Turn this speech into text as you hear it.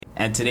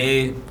And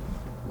today,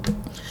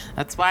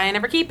 that's why I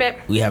never keep it.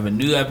 We have a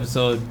new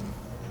episode.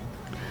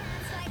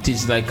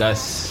 Teachers Like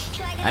Us.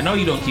 I know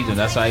you don't keep them.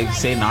 That's why I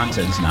say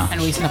nonsense now.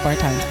 And wasting up our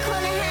time.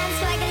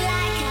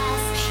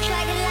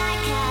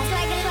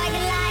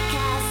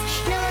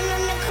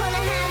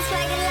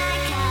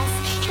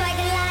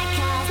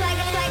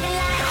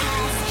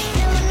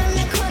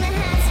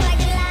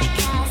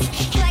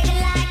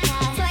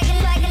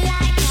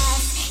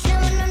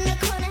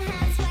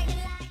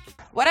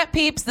 What up,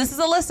 peeps? This is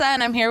Alyssa,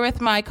 and I'm here with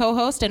my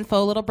co-host and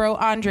faux little bro,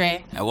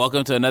 Andre. And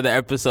welcome to another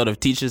episode of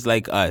Teachers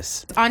Like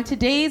Us. On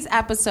today's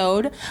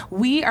episode,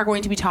 we are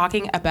going to be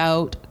talking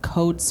about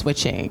code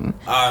switching.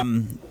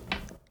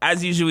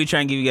 As usual, we try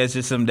and give you guys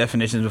just some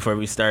definitions before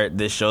we start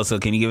this show. So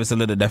can you give us a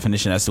little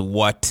definition as to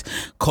what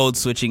code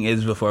switching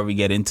is before we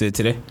get into it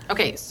today?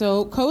 Okay,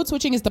 so code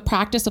switching is the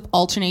practice of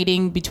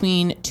alternating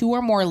between two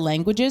or more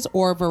languages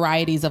or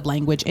varieties of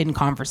language in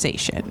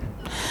conversation.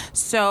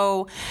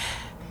 So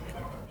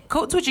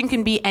code switching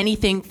can be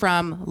anything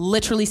from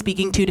literally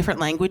speaking two different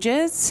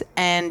languages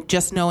and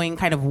just knowing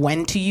kind of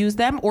when to use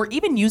them, or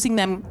even using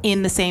them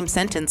in the same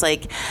sentence.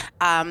 Like,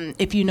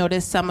 if you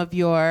notice, some of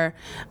your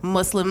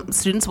Muslim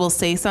students will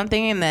say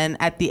something, and then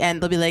at the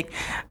end they'll be like,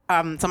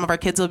 some of our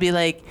kids will be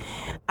like,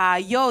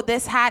 yo,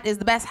 this hat is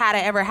the best hat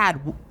I ever had.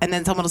 And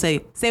then someone will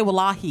say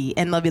wallahi,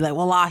 and they'll be like,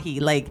 wallahi.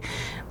 Like,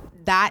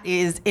 that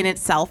is in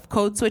itself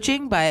code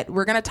switching, but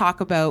we're going to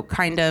talk about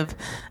kind of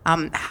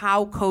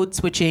how code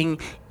switching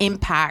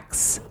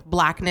impacts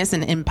Blackness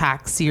and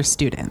impacts your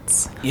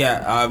students.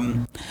 Yeah,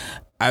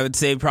 I would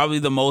say probably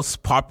the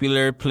most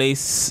popular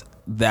place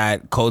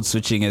that code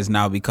switching has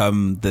now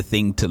become the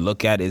thing to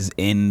look at is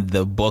in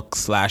the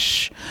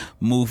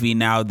book/movie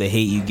now, The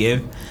Hate U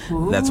Give.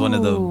 Ooh. That's one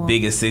of the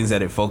biggest things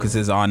that it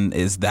focuses on,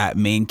 is that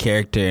main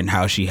character and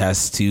how she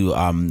has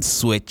to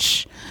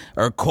switch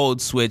or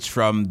code switch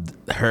from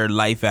her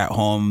life at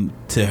home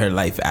to her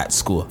life at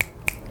school.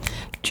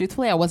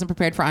 Truthfully, I wasn't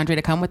prepared for Andre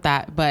to come with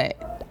that,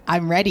 but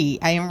I'm ready.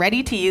 I am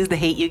ready to use The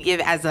Hate U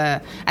Give as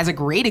a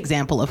great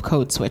example of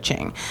code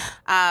switching.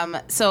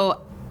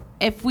 So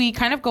if we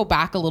kind of go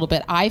back a little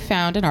bit, I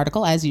found an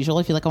article, as usual.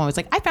 I feel like I'm always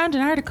like, I found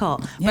an article.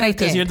 Yeah, but I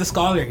because you're the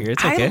scholar here.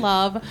 It's okay. I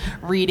love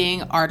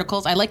reading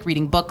articles. I like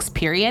reading books,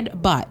 period.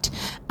 But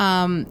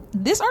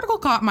this article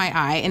caught my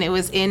eye, and it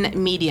was in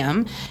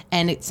Medium,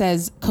 and it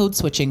says, Code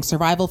Switching,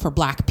 Survival for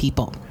Black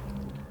People.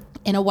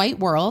 In a white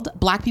world,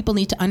 Black people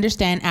need to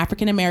understand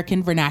African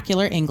American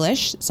vernacular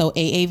English, so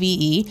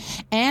AAVE,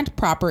 and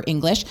proper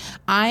English.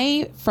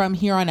 I, from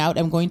here on out,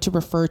 am going to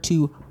refer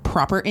to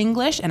proper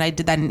English, and I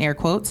did that in air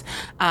quotes,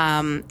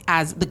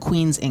 as the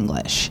Queen's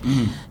English.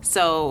 Mm-hmm.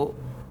 So,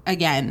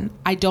 again,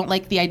 I don't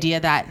like the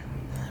idea that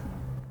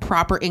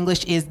proper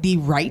English is the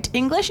right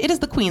English. It is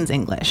the Queen's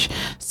English.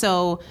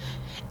 So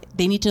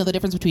they need to know the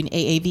difference between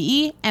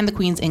AAVE and the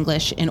Queen's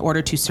English in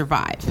order to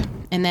survive.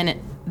 And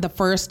then the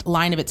first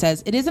line of it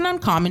says, it isn't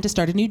uncommon to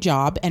start a new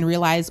job and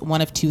realize one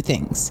of two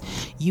things.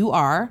 You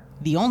are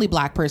the only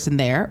Black person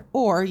there,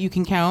 or you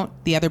can count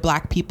the other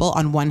Black people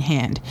on one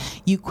hand.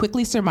 You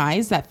quickly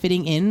surmise that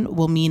fitting in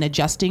will mean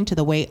adjusting to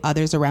the way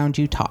others around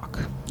you talk.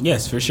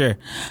 Yes, for sure.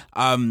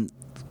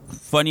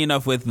 Funny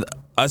enough, with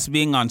us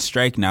being on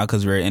strike now,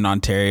 because we're in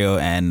Ontario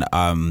and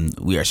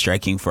we are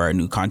striking for our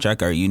new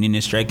contract, our union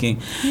is striking.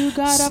 You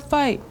gotta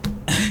fight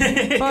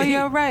for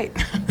your right.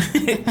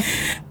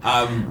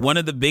 One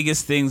of the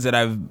biggest things that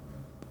I've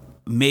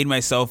made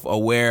myself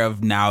aware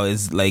of now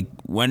is, like,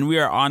 when we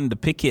are on the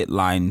picket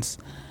lines,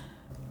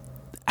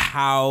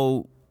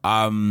 how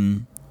I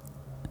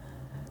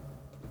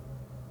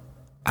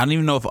don't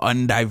even know if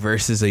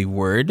undiverse is a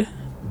word,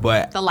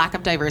 but the lack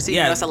of diversity.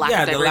 Yeah, the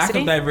lack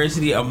of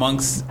diversity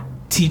amongst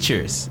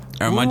teachers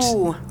or amongst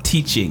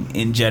teaching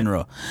in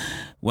general.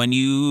 When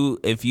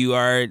if you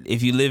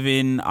live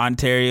in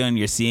Ontario and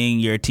you're seeing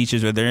your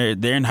teachers, whether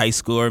they're in high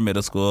school or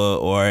middle school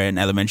or in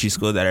elementary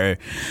school, that are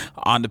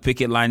on the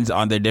picket lines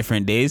on their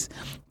different days,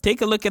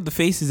 take a look at the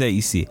faces that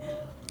you see.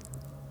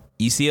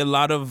 You see a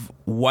lot of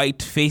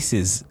white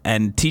faces,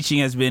 and teaching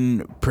has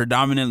been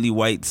predominantly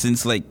white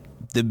since like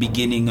the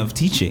beginning of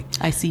teaching.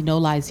 I see no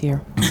lies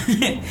here.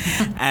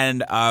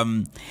 And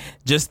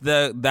just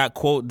that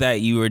quote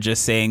that you were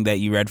just saying that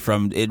you read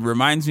from, it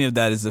reminds me of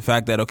that, is the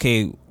fact that,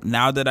 okay,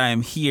 now that I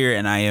am here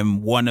and I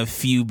am one of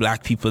few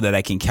Black people that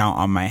I can count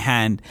on my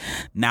hand,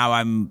 now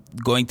I'm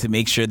going to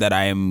make sure that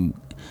I am,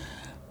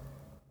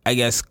 I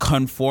guess,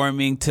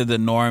 conforming to the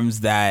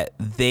norms that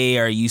they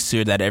are used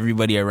to, that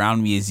everybody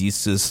around me is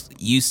used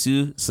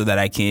to, so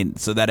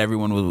that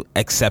everyone will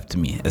accept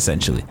me,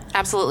 essentially.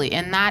 Absolutely.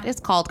 And that is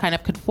called kind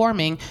of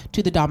conforming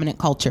to the dominant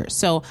culture.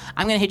 So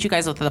I'm going to hit you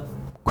guys with a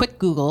quick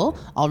Google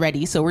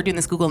already. So we're doing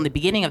this Google in the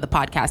beginning of the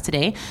podcast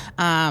today.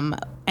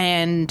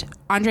 And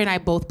Andre and I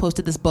both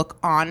posted this book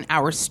on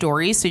our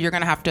stories. So you're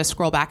going to have to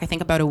scroll back, I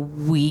think, about a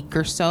week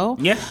or so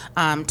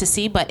to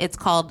see. But it's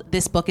called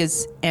This Book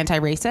is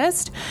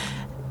Anti-Racist.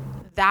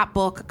 That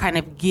book kind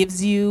of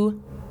gives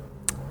you,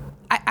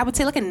 I would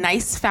say, like a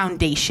nice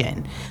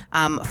foundation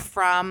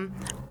from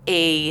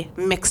a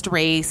mixed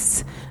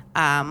race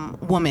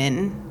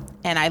woman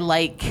And I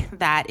like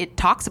that it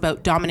talks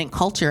about dominant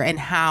culture and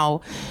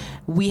how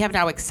we have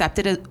now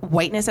accepted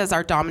whiteness as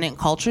our dominant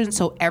culture, and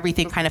so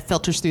everything kind of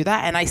filters through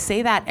that. And I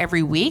say that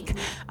every week,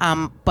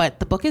 but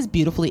the book is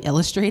beautifully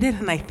illustrated,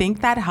 and I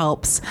think that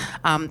helps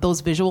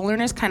those visual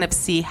learners kind of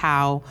see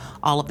how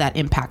all of that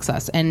impacts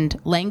us. And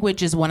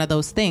language is one of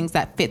those things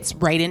that fits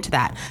right into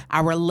that.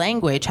 Our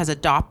language has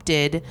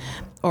adopted,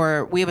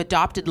 or we have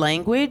adopted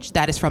language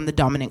that is from the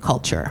dominant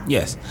culture.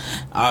 Yes.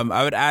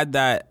 I would add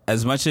that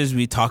as much as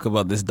we talk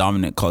about this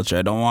dominant culture,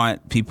 I don't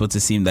want people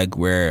to seem like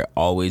we're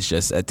always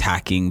just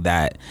attacking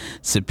that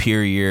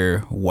superior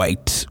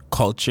white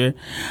culture.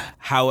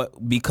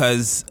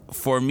 Because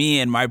for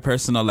me in my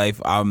personal life,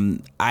 I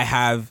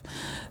have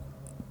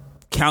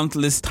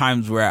countless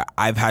times where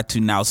I've had to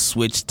now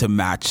switch to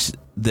match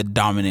the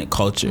dominant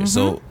culture.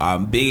 So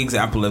big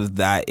example of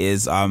that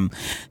is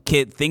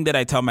thing that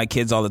I tell my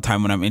kids all the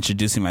time when I'm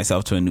introducing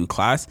myself to a new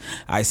class.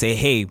 I say,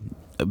 hey,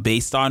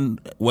 based on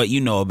what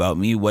you know about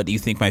me, what do you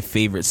think my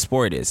favorite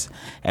sport is?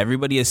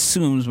 Everybody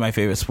assumes my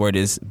favorite sport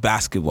is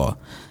basketball,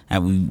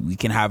 and we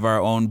can have our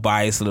own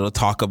biased little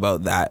talk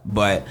about that.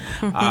 But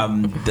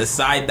the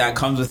side that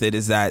comes with it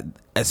is that,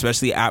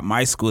 especially at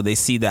my school, they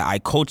see that I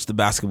coach the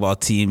basketball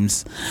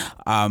teams.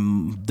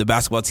 The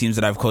basketball teams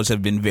that I've coached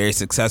have been very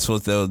successful,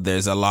 though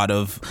there's a lot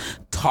of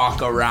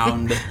talk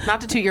around.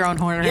 Not to toot your own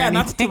horn. Yeah,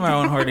 not to toot my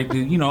own horn.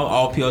 You know,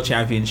 all PL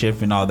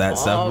championship and all that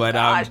stuff. But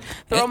gosh,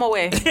 throw them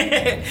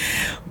away.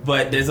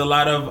 But there's a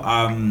lot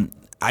of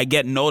I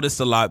get noticed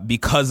a lot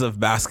because of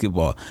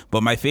basketball,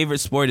 but my favorite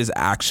sport is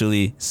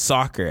actually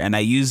soccer. And I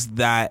use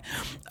that,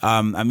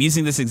 I'm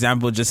using this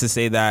example just to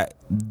say that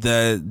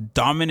the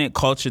dominant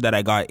culture that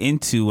I got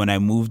into when I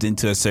moved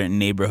into a certain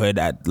neighborhood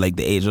at like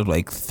the age of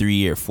like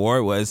 3 or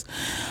 4 was,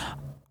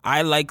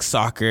 I like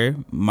soccer.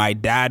 My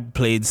dad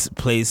plays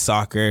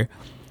soccer.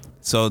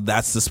 So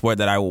that's the sport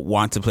that I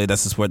want to play.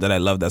 That's the sport that I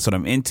love. That's what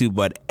I'm into.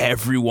 But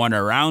everyone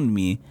around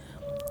me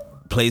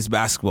plays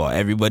basketball.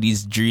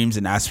 Everybody's dreams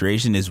and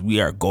aspiration is we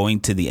are going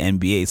to the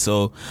NBA.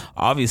 So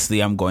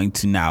obviously I'm going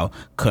to now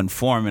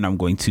conform and I'm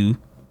going to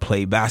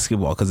play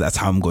basketball because that's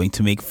how I'm going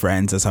to make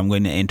friends. That's how I'm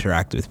going to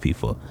interact with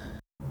people.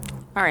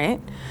 All right.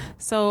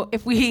 So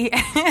if we,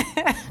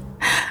 I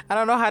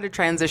don't know how to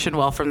transition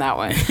well from that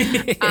one.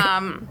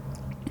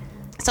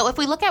 So if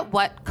we look at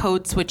what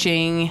code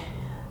switching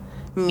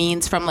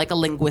means from like a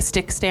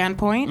linguistic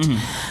standpoint,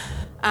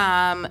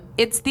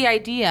 it's the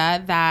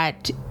idea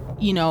that,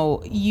 you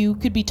know, you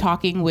could be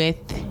talking with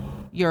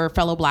your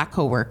fellow Black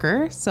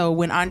coworker. So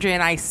when Andre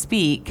and I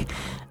speak,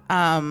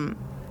 our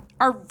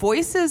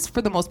voices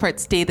for the most part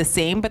stay the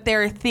same, but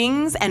there are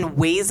things and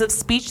ways of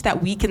speech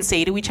that we can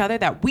say to each other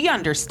that we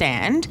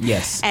understand.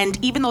 Yes. And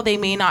even though they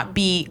may not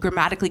be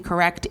grammatically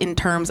correct in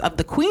terms of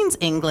the Queen's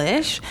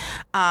English,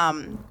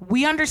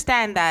 we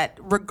understand that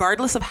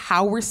regardless of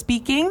how we're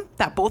speaking,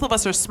 that both of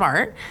us are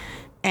smart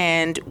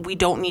and we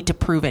don't need to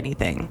prove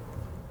anything.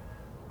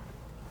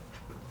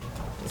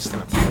 We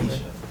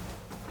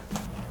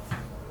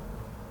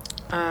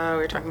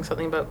were talking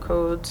something about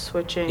code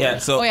switching. Yeah.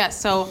 So.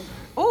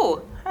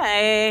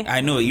 Hi.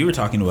 I know what you were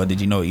talking about. Did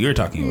you know what you were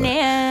talking about?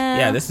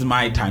 Yeah. This is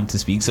my time to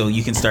speak, so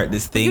you can start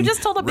this thing. You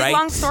just told a big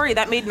long story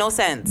that made no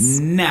sense.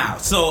 Now,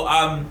 so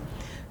no,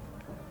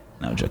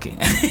 I'm joking.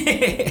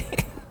 This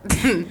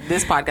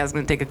podcast is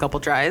going to take a couple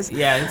tries.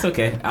 Yeah, it's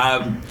okay. I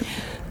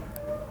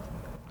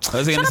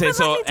was going to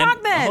say,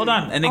 hold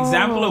on. An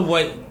example of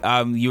what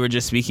you were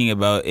just speaking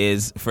about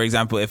is, for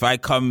example, if I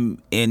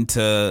come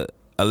into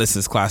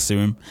Alyssa's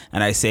classroom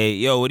and I say,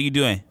 yo, what are you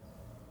doing?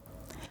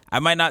 I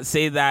might not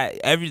say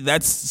that.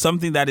 That's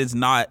something that is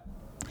not,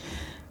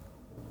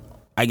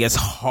 I guess,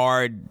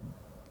 hard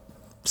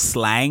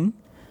slang.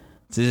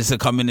 So just to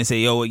come in and say,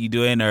 yo, what you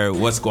doing? Or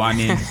what's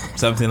going on?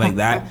 Something like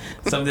that.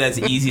 Something that's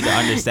easy to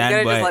understand.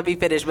 You gotta just let me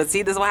finish. But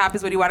see, this is what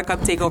happens when you want to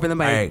come take over the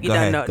mic. Right, you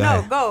don't know.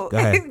 No, go.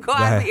 Go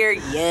out here.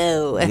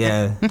 Yo.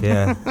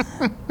 Yeah.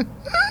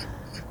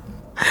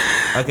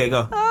 Okay,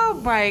 go.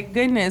 Oh my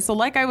goodness. So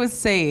like I was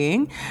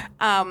saying,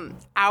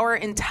 our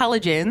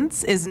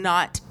intelligence is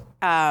not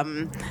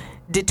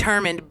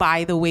determined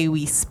by the way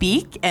we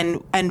speak,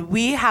 and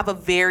we have a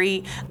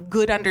very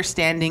good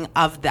understanding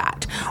of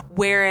that.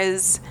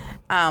 Whereas,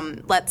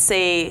 let's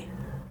say,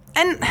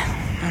 and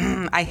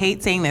I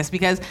hate saying this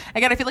because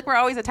again, I feel like we're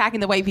always attacking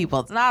the white people.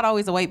 It's not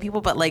always the white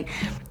people, but like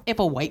if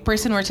a white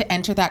person were to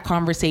enter that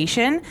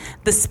conversation,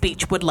 the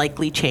speech would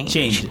likely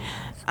change.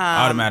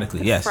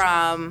 Automatically, yes.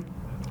 From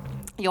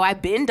yo,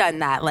 I've been done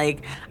that.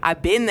 Like,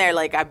 I've been there.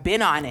 Like, I've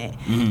been on it.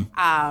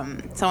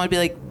 Someone would be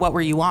like, what were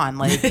you on?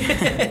 Like,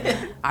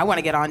 I want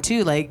to get on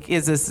too. Like,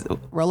 is this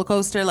roller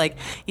coaster? Like,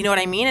 you know what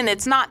I mean? And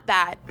it's not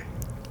that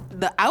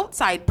the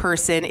outside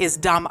person is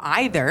dumb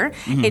either.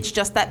 It's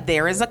just that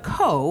there is a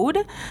code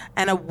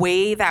and a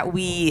way that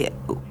we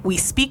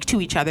speak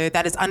to each other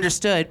that is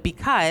understood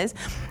because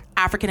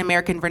African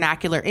American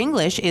vernacular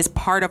English is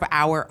part of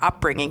our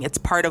upbringing. It's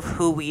part of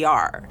who we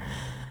are.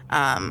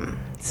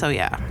 So,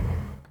 yeah.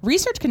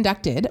 Research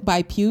conducted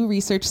by Pew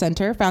Research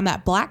Center found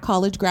that Black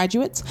college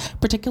graduates,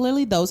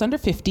 particularly those under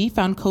 50,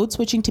 found code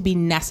switching to be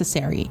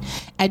necessary.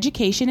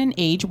 Education and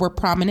age were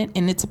prominent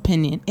in this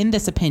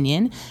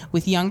opinion,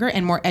 with younger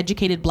and more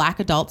educated Black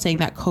adults saying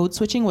that code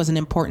switching was an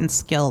important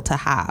skill to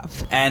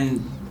have.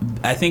 And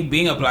I think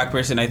being a Black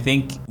person, I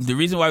think the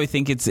reason why we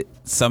think it's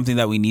something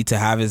that we need to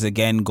have is,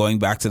 again, going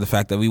back to the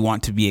fact that we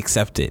want to be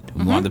accepted.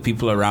 We want the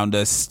people around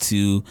us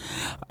to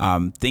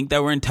think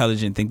that we're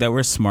intelligent, think that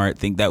we're smart,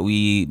 think that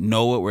we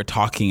know what we're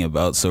talking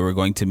about. So we're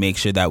going to make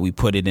sure that we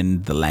put it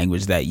in the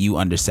language that you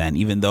understand.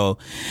 Even though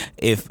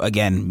if,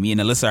 again, me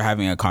and Alyssa are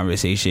having a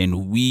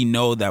conversation, we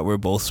know that we're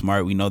both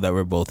smart. We know that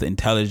we're both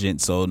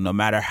intelligent. So no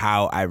matter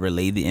how I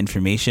relay the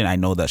information, I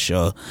know that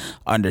she'll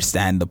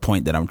understand the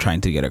point that I'm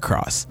trying to get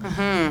across.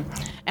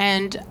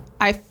 And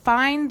I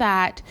find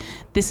that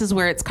this is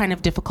where it's kind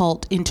of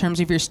difficult in terms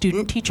of your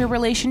student-teacher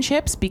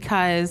relationships,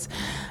 because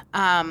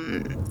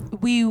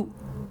we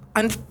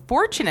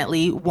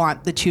unfortunately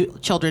want the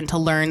children to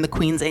learn the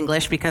Queen's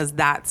English because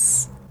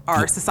that's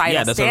our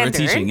societal standard. What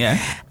we're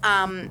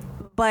teaching,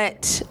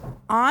 but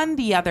on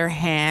the other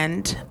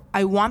hand,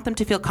 I want them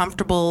to feel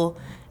comfortable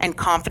and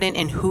confident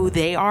in who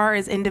they are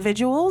as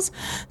individuals.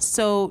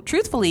 So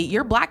truthfully,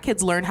 your Black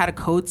kids learn how to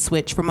code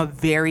switch from a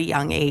very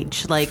young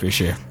age. Like, for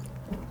sure.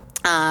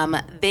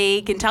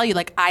 They can tell you,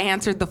 like, I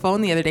answered the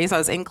phone the other day, so I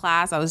was in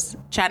class, I was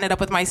chatting it up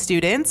with my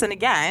students, and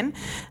again,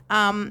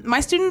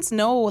 my students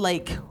know,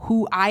 like,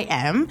 who I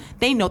am.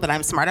 They know that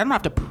I'm smart. I don't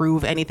have to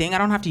prove anything. I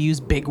don't have to use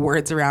big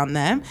words around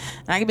them.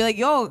 And I can be like,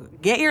 yo,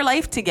 get your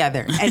life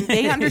together. And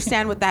they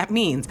understand what that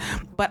means.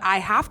 But I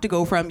have to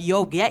go from,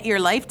 yo, get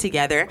your life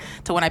together,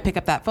 to when I pick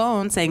up that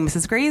phone saying,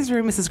 Mrs. Gray's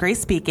room, Mrs. Gray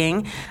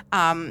speaking.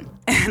 And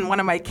one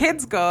of my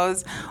kids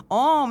goes,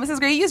 oh, Mrs.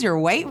 Gray, use your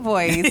white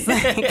voice.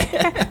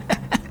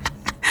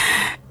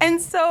 And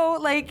so,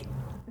 like,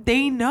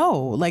 they know,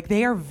 like,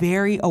 they are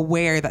very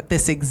aware that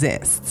this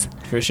exists.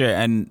 For sure.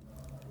 And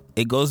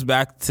it goes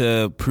back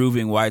to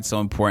proving why it's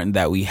so important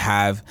that we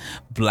have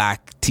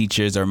Black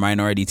teachers or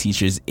minority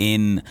teachers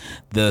in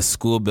the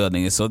school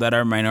building, so that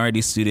our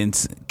minority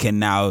students can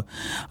now,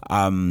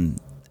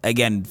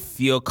 again,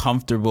 feel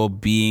comfortable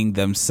being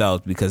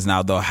themselves, because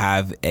now they'll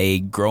have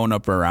a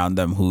grown-up around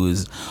them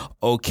who's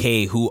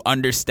okay, who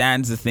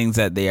understands the things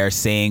that they are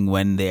saying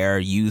when they are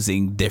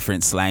using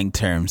different slang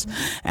terms.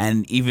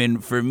 And even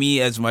for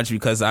me, as much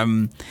because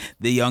I'm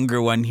the younger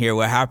one here,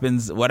 what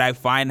I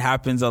find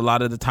happens a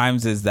lot of the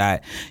times is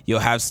that you'll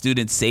have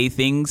students say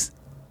things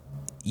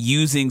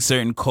using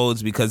certain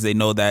codes because they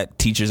know that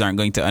teachers aren't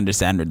going to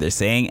understand what they're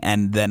saying,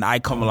 and then I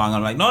come along,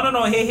 I'm like, no,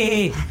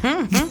 hey,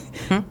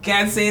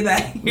 can't say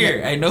that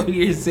here. I know what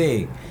you're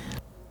saying.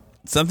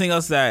 Something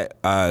else that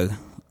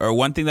or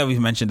one thing that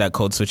we've mentioned that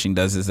code switching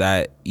does is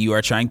that you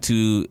are trying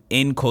to,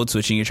 in code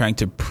switching, you're trying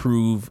to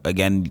prove,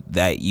 again,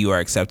 that you are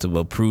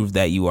acceptable, prove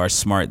that you are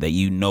smart, that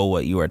you know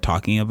what you are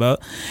talking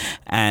about.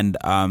 And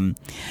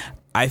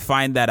I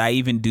find that I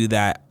even do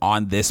that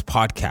on this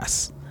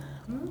podcast.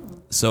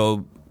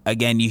 So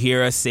again, you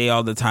hear us say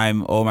all the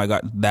time, oh my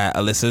God, that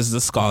Alyssa's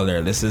the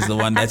scholar. This is the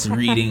one that's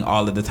reading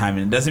all of the time.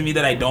 And it doesn't mean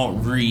that I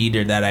don't read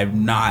or that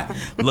I'm not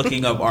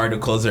looking up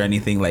articles or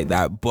anything like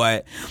that.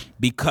 But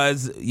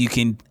because you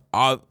can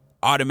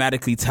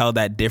automatically tell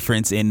that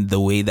difference in the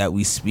way that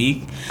we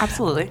speak.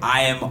 Absolutely.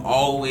 I am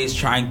always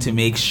trying to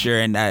make sure,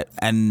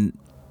 and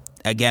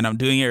again, I'm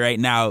doing it right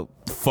now,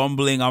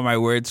 fumbling on my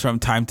words from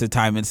time to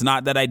time. It's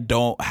not that I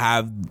don't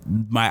have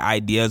my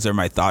ideas or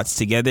my thoughts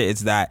together.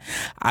 It's that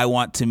I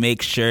want to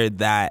make sure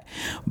that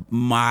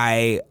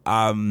my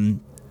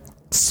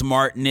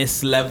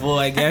smartness level,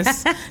 I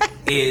guess,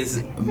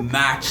 is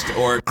matched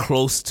or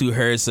close to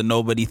hers, so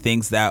nobody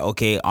thinks that,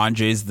 okay,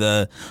 Andre's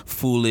the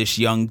foolish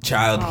young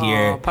child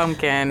here.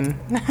 Pumpkin.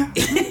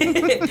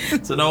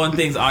 So no one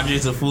thinks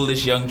Andre's a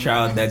foolish young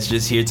child that's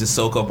just here to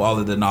soak up all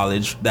of the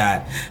knowledge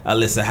that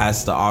Alyssa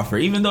has to offer,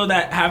 even though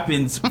that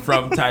happens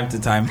from time to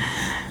time.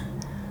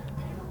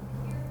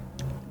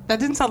 That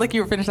didn't sound like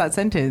you were finished that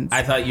sentence.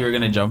 I thought you were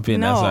going to jump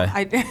in. No, that's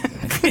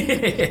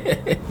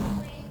why.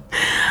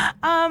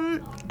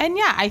 And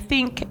yeah, I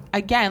think,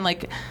 again,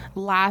 like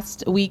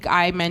last week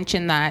I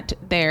mentioned that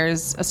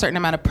there's a certain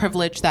amount of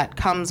privilege that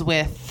comes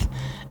with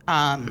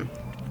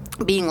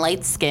being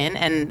light skinned.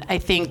 And I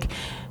think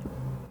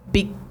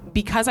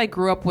because I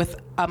grew up with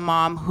a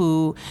mom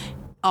who,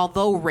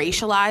 although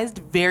racialized,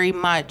 very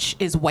much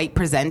is white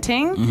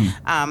presenting,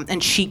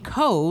 and she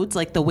codes,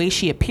 like the way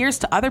she appears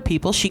to other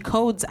people, she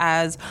codes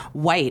as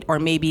white or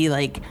maybe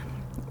like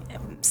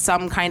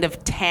some kind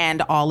of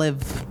tanned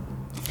olive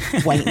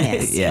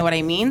whiteness. You know what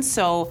I mean?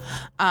 So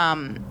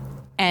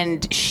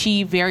and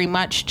she very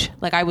much,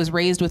 like, I was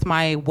raised with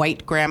my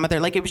white grandmother,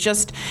 like it was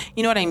just,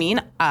 you know what I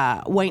mean?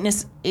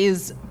 Whiteness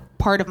is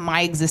part of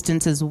my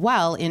existence as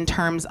well, in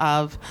terms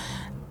of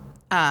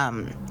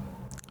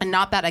and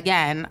not that,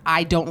 again,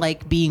 I don't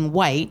like being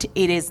white.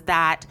 It is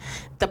that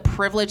the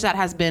privilege that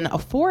has been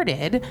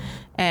afforded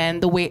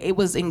and the way it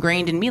was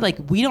ingrained in me, like,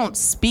 we don't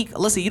speak,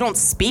 listen, you don't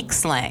speak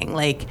slang.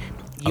 Like,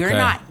 you're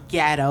not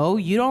ghetto.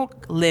 You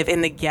don't live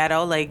in the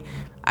ghetto. Like,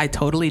 I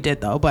totally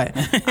did though, but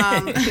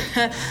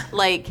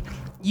like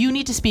you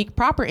need to speak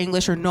proper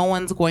English or no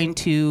one's going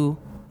to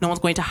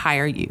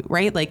hire you,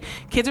 right? Like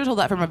kids are told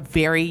that from a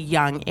very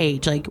young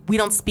age. Like we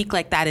don't speak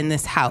like that in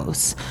this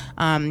house.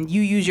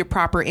 You use your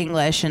proper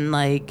English and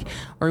like,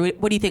 or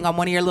what do you think? I'm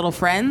one of your little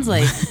friends.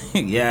 Like,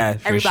 yeah,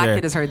 for every sure. black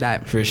kid has heard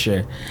that. For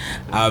sure.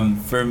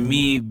 For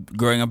me,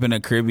 growing up in a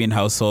Caribbean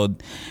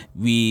household,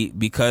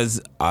 because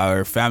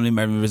our family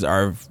members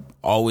are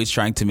always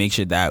trying to make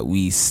sure that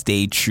we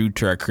stay true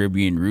to our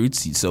Caribbean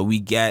roots. So we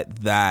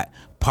get that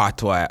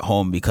patois at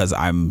home because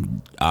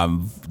I'm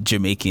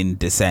Jamaican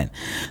descent.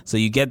 So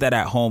you get that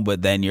at home,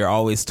 but then you're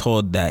always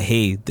told that,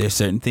 hey, there's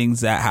certain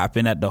things that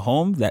happen at the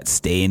home that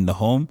stay in the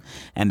home,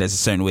 and there's a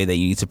certain way that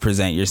you need to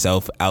present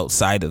yourself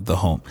outside of the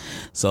home.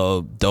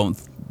 So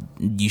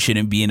you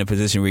shouldn't be in a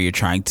position where you're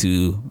trying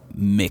to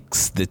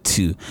mix the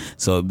two.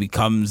 So it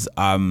becomes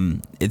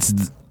it's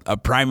a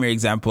primary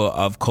example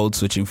of code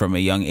switching from a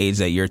young age,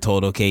 that you're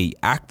told, okay,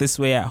 act this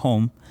way at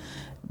home,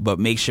 but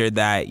make sure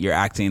that you're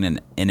acting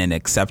in an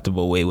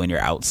acceptable way when you're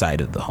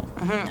outside of the home.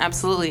 Mm-hmm,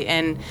 absolutely.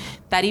 And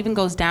that even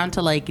goes down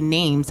to like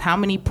names. How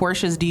many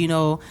Portias do you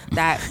know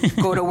that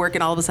go to work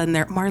and all of a sudden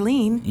they're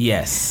Marlene?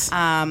 Yes.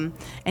 And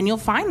you'll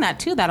find that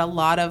too, that a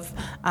lot of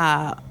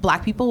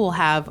black people will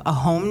have a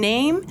home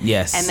name.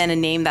 Yes. And then a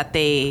name that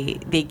they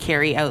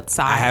carry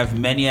outside. I have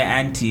many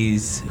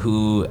aunties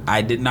who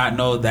I did not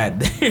know that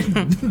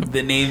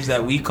the names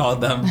that we call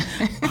them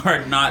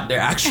are not their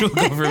actual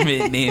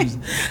government names.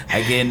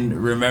 I can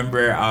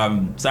remember,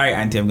 sorry,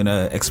 auntie, I'm going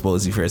to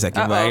expose you for a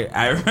second. Uh-oh. But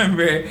I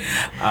remember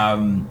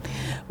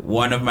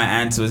one of my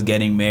aunts was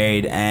getting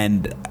married,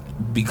 and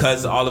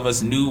because all of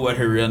us knew what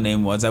her real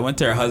name was, I went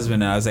to her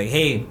husband and I was like,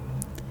 hey,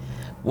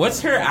 what's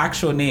her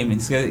actual name?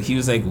 And he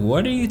was like,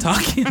 what are you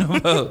talking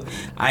about?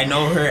 I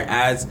know her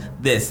as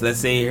this. Let's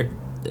say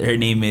her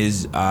name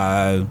is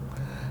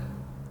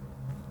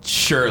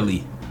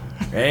Shirley,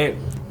 right?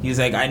 He's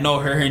like, I know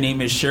her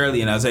name is Shirley.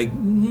 And I was like,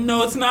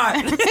 no, it's not.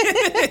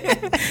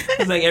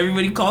 It's like,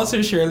 everybody calls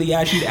her Shirley.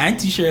 Yeah, she's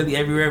Auntie Shirley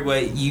everywhere.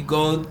 But you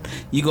go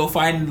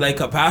find like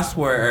a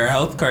passport or a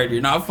health card.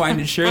 You're not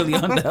finding Shirley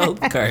on the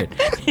health card.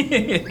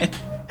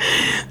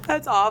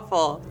 That's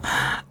awful.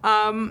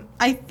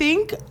 I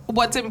think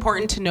what's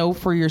important to know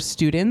for your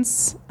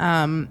students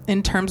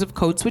in terms of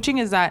code switching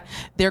is that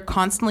they're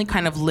constantly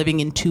kind of living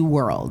in two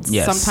worlds,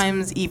 yes.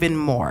 Sometimes even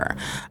more.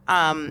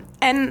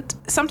 And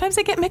sometimes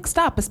they get mixed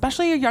up,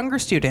 especially your younger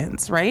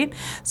students, right?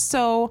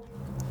 So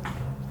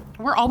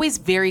we're always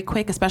very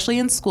quick, especially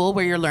in school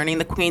where you're learning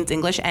the Queen's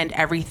English and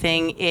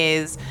everything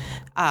is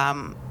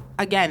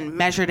again,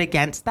 measured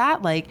against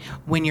that, like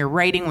when you're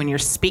writing, when you're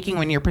speaking,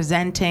 when you're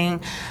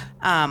presenting,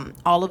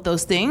 all of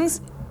those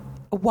things.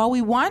 While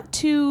we want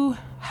to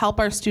help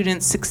our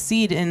students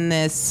succeed in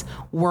this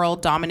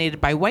world dominated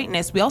by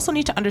whiteness, we also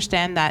need to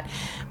understand that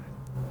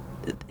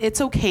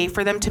it's okay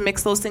for them to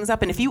mix those things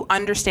up. And if you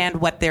understand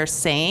what they're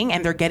saying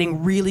and they're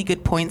getting really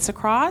good points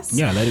across,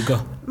 yeah, let it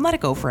go. Let it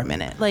go for a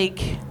minute.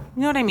 Like, you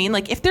know what I mean?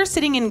 Like if they're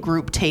sitting in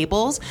group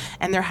tables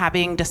and they're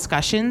having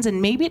discussions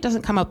and maybe it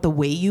doesn't come out the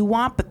way you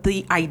want, but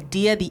the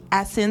idea, the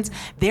essence,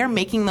 they're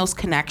making those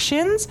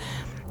connections,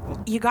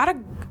 you got to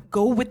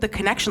go with the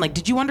connection. Like,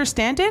 did you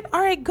understand it?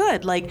 All right,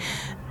 good. Like,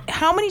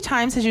 how many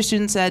times has your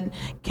student said,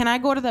 can I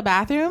go to the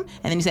bathroom?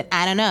 And then you said,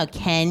 I don't know,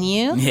 can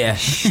you? Yeah.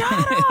 Shut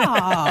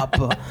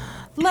up.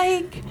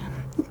 Like,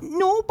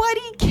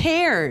 nobody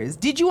cares.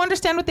 Did you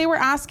understand what they were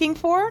asking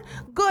for?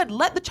 Good.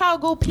 Let the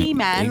child go pee,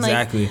 man.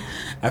 Exactly. Like,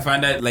 I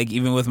find that, like,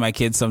 even with my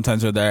kids,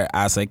 sometimes where they're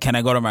asked, like, can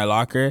I go to my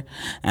locker?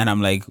 And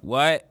I'm like,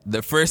 what?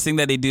 The first thing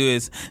that they do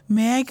is,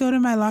 may I go to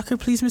my locker,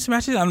 please, Mr.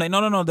 Matches? I'm like,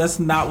 no, that's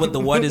not what the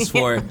what is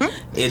for.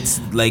 It's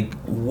like,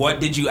 what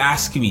did you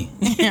ask me?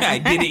 I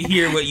didn't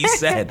hear what you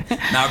said.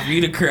 Now for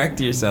you to correct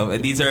yourself.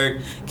 And these are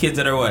kids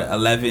that are, what,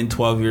 11,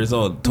 12 years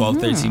old, 12,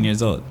 13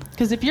 years old.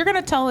 Because if you're going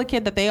to tell a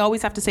kid that they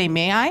always have to say,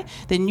 may I,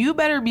 then you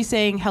better be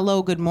saying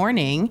hello, good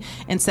morning,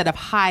 instead of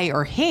hi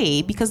or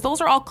hey, because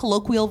those are all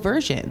colloquial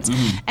versions.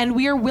 And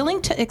we are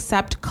willing to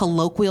accept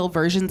colloquial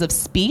versions of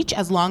speech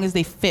as long as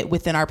they fit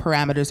within our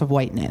parameters of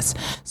whiteness.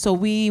 So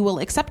we will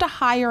accept a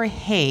hi or a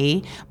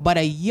hey, but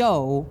a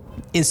yo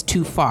is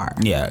too far.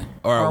 Yeah.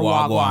 Or a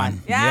wagwan.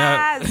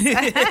 Yes.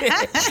 Yep.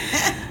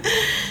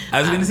 I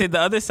was going to say the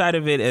other side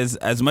of it is,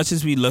 as much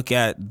as we look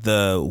at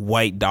the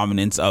white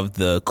dominance of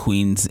the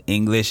Queen's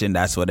English, and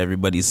that's what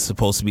everybody's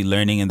supposed to be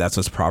learning, and that's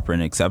what's proper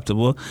and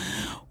acceptable,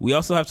 we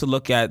also have to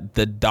look at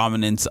the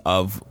dominance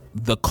of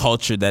the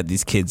culture that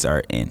these kids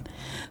are in.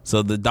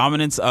 So the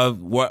dominance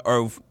of what,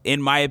 or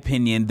in my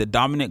opinion, the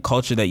dominant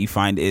culture that you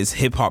find is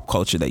hip hop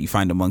culture that you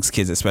find amongst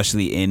kids,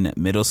 especially in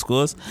middle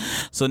schools.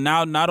 So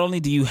now not only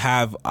do you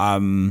have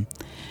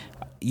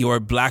your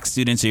black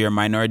students or your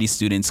minority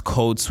students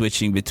code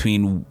switching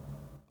between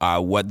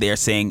what they're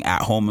saying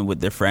at home and with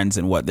their friends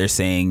and what they're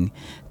saying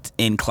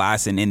in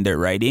class and in their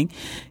writing,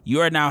 you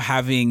are now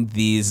having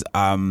these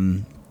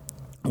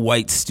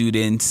white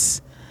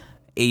students,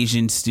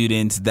 Asian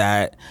students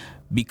that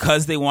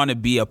because they want to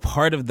be a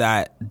part of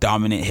that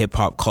dominant hip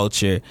hop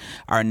culture,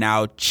 are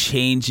now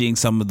changing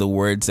some of the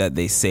words that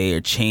they say,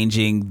 or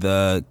changing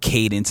the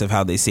cadence of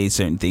how they say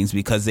certain things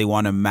because they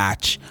want to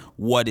match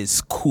what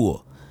is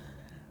cool.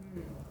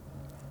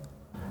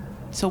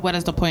 So what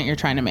is the point you're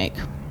trying to make?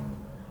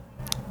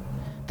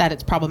 That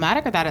it's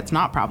problematic, or that it's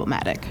not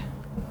problematic?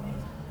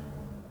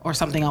 Or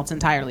something else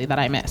entirely that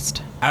I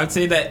missed? I would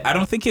say that I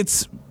don't think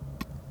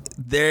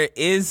there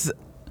is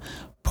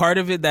part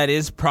of it that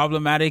is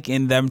problematic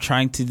in them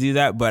trying to do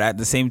that, but at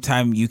the same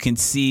time you can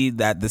see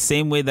that the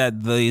same way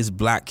that these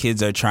black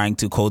kids are trying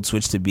to code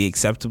switch to be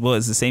acceptable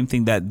is the same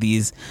thing that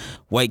these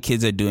white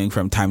kids are doing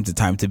from time to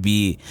time to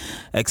be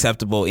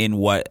acceptable in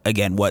what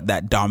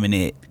that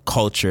dominant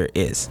culture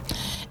is.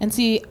 And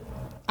see,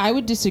 I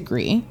would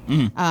disagree.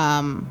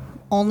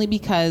 Only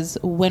because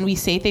when we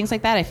say things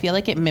like that, I feel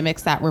like it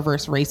mimics that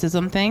reverse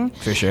racism thing.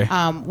 For sure.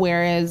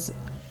 Whereas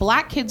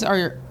black kids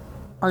are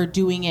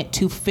doing it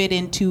to fit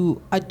into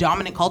a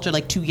dominant culture,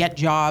 like to get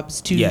jobs,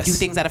 to do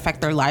things that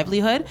affect their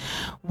livelihood.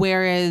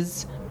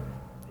 Whereas,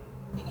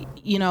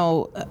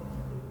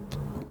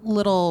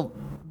 little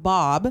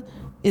Bob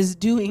is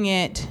doing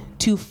it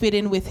to fit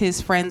in with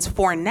his friends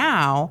for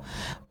now,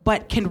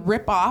 but can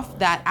rip off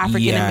that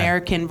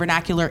African-American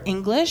vernacular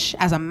English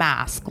as a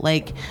mask.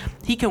 Like,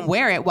 he can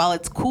wear it while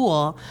it's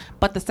cool,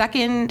 but the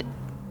second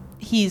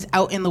he's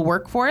out in the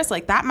workforce,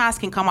 like, that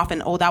mask can come off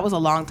and, that was a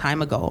long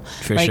time ago.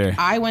 For sure.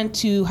 I went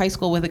to high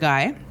school with a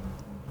guy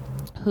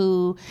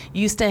who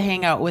used to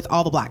hang out with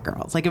all the black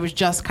girls. Like, it was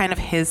just kind of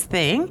his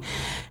thing.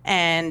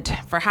 And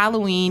for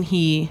Halloween,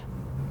 he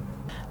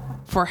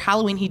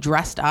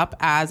dressed up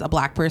as a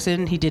black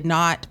person. He did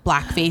not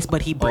blackface,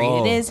 but he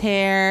braided his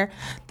hair,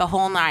 the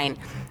whole nine,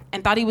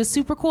 and thought he was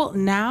super cool.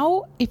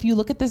 Now, if you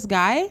look at this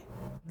guy,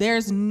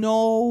 there's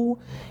no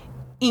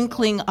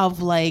inkling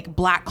of like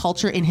black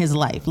culture in his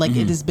life. Like,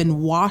 it has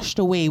been washed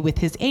away with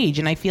his age.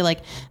 And I feel like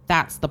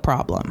that's the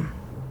problem.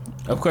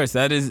 Of course,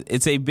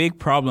 it's a big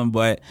problem,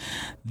 but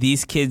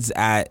these kids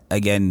at,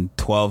 again,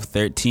 12,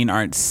 13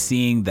 aren't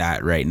seeing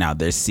that right now.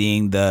 They're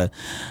seeing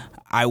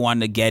I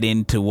want to get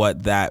into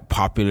what that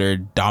popular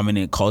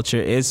dominant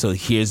culture is. So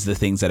here's the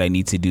things that I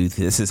need to do.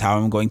 This is how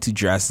I'm going to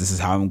dress. This is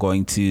how I'm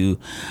going to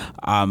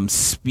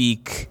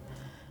speak.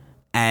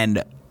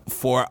 And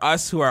for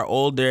us who are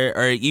older,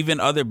 or even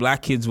other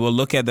black kids, will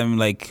look at them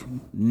like,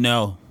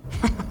 no.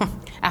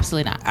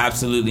 Absolutely not.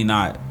 Absolutely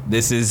not.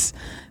 This is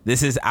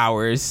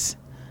ours.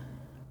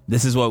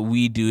 This is what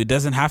we do. It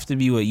doesn't have to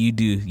be what you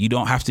do. You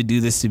don't have to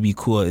do this to be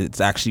cool. It's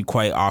actually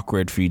quite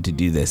awkward for you to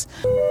do this.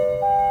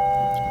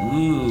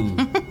 Ooh,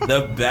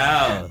 the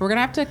bell. We're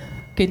gonna have to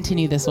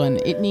continue this one.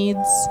 It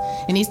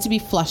needs to be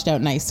flushed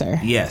out nicer.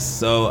 Yes.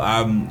 So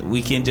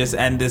we can just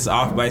end this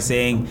off by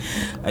saying,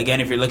 again,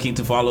 if you're looking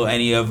to follow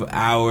any of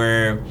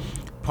our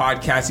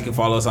podcasts, you can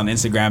follow us on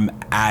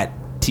Instagram at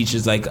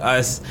Teachers Like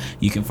Us.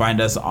 You can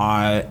find us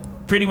on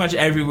pretty much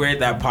everywhere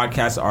that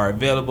podcasts are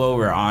available.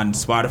 We're on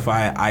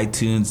Spotify,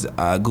 iTunes,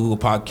 Google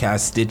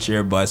Podcasts,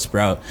 Stitcher,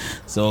 Buzzsprout.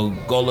 So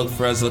go look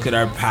for us, look at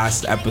our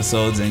past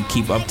episodes, and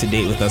keep up to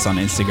date with us on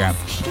Instagram.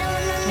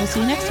 We'll see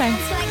you next time.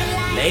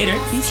 Later.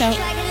 Peace out.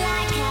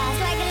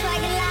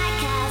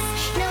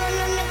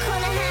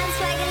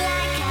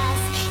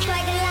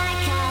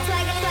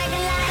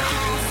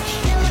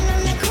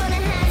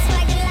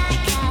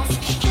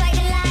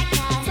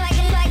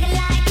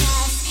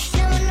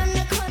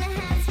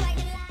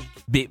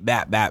 Bip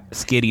bap bap,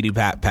 skitty doo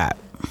pap pap.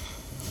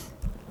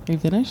 Are you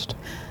finished?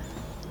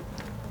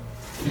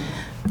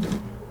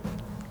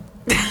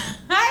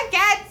 I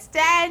can't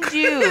stand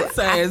you.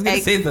 Sorry, I was gonna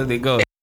say something. Go.